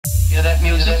that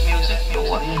music?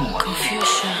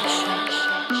 Confusion.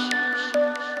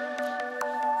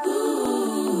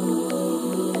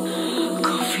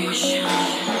 Confusion.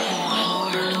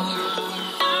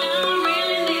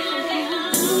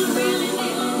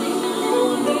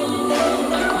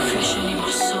 Confusion in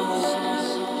my soul.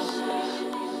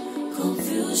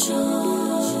 Confusion.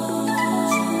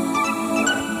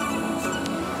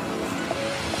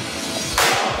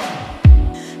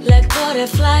 Like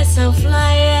butterflies, I'm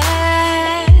flying,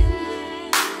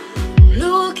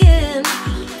 looking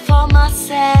for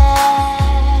myself.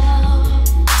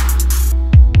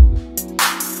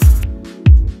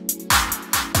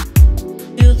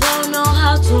 You don't know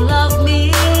how to love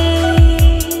me.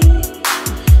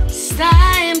 It's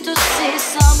time to see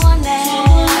someone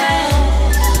else.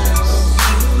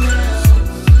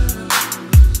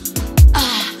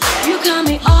 You got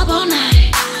me up all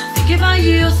night, thinking about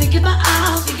you, thinking about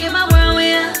us, thinking about where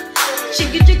we are.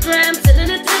 Shaking your grams, telling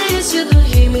the taste, you don't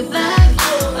hear me back.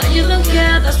 But you don't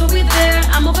care, that's why we're there.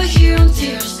 I'm over here in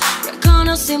tears,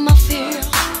 reconnaissing my fear.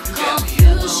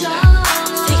 Confusion.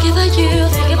 Thinking about you,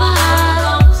 thinking about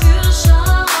us. Confusion.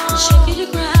 Shaking your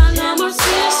grams, no more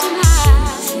tears tonight.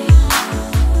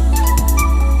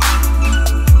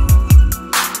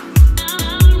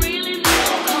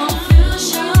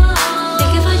 Confusion.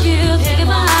 Thinking about you, thinking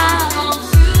about us.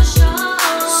 Confusion.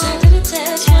 Sending a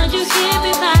text when you hear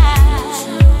me back.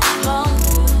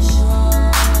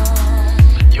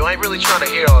 You ain't really trying to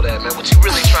hear all that, man. What you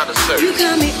really trying to say? You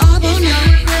got me up all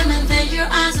night, and then your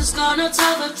eyes is gonna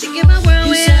tell them. Thinking about where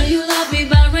we are. You say you love me,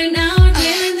 but right now I'm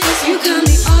feeling this. You got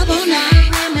me up all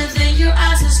night, and then your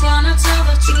eyes is gonna tell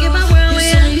them. Thinking about where we are.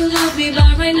 You say you love me,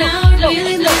 but right now I'm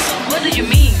feeling this. What do you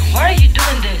mean? Why are you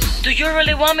doing this? Do you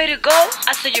really want me to go?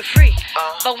 I said you're free.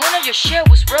 But when all your shit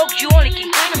was broke, you only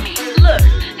can count on me. Look,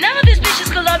 none of these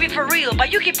bitches could love you for real, but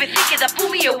you keep it thinking that pull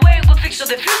me away will fix all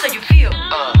the feels that you feel.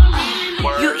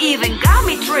 You even got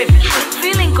me tripping,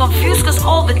 feeling confused cause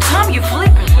all the time you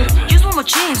flipping. Just one more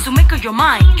chance to make up your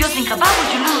mind. Just think about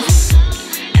what you lose,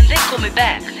 and then call me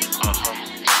back.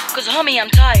 Cause homie, I'm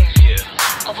tired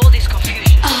of all this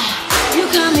confusion. You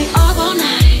got me up all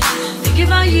night, thinking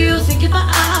about you, thinking about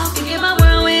us, thinking about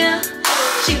where we are.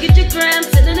 Shaking your grams,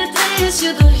 telling the taste,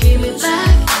 you don't hear me back.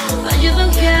 But you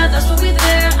don't care, that's why we're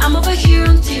there. I'm over here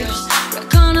in tears,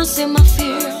 reconnaissing my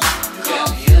fear.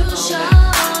 Confusion.